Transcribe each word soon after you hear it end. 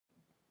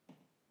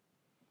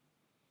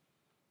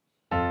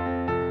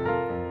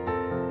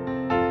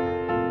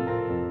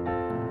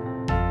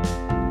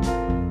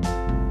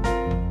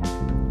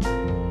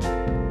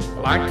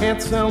I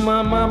can't sell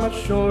my mama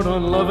short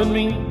on loving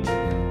me.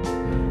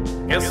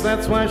 Guess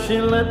that's why she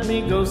let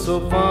me go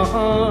so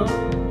far.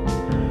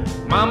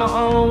 Mama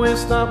always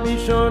stopped me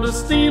short of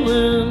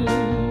stealing.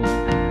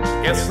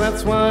 Guess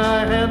that's why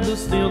I had to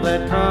steal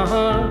that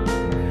car.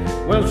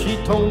 Well, she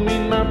told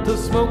me not to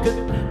smoke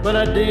it, but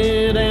I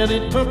did, and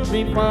it took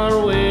me far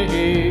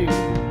away.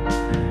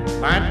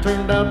 I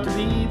turned out to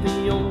be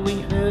the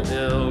only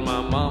hell my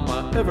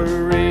mama ever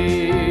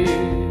raised.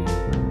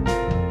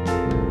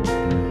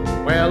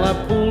 Well, I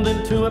pulled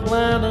into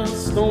Atlanta,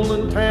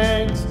 stolen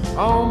tags,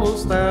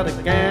 almost out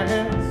of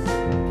gas.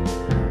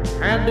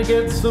 Had to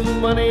get some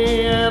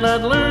money and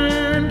I'd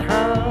learned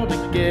how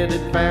to get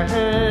it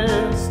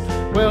fast.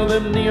 Well,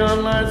 them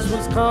neon lights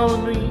was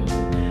calling me,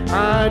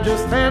 I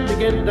just had to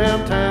get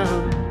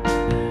downtown.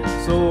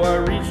 So I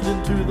reached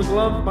into the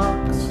glove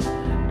box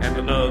and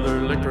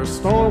another liquor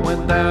store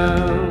went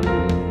down.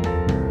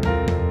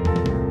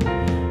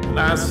 And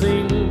I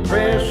sing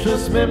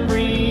precious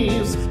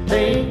memories,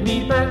 take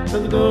me back to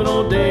the good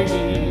old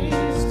days.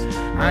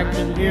 I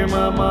can hear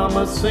my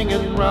mama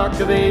singing Rock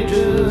of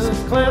Ages,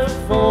 cleft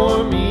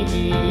for me.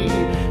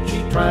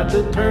 She tried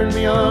to turn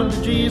me on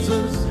to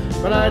Jesus,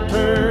 but I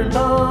turned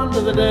on to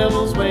the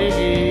devil's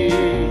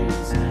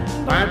ways.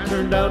 I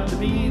turned out to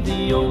be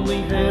the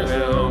only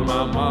hell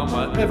my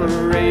mama ever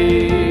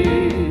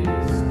raised.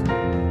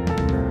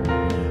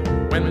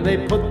 When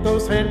they put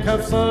those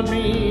handcuffs on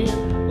me,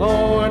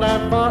 Lord,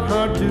 I fought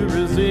hard to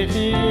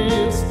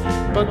resist.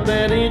 But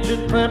that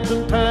agent clamped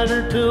them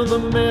tighter till the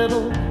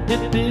metal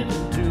it bit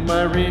into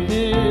my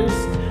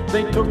wrist.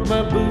 They took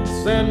my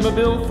boots and my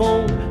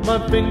billfold, my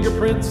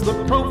fingerprints, the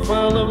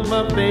profile of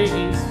my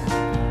face.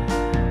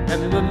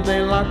 And then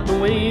they locked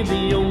away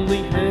the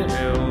only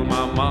hell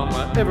my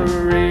mama ever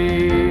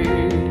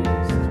raised.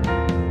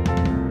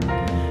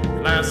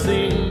 And I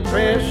sing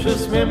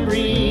precious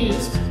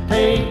memories,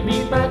 take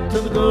me back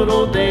to the good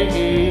old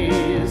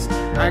days.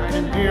 I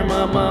can hear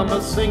my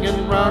mama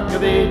singing Rock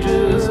of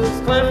Ages,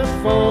 cleft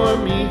for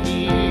me.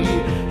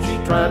 She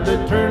tried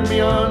to turn me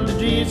on to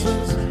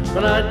Jesus,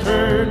 but I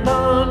turned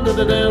on to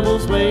the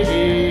devil's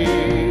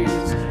ways.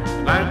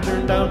 And I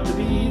turned out to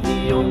be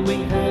the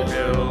only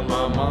hell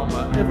my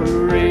mama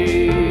ever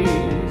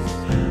raised.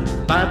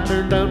 I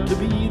turned out to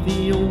be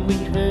the only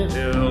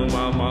hell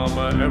my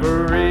mama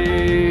ever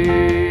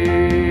raised.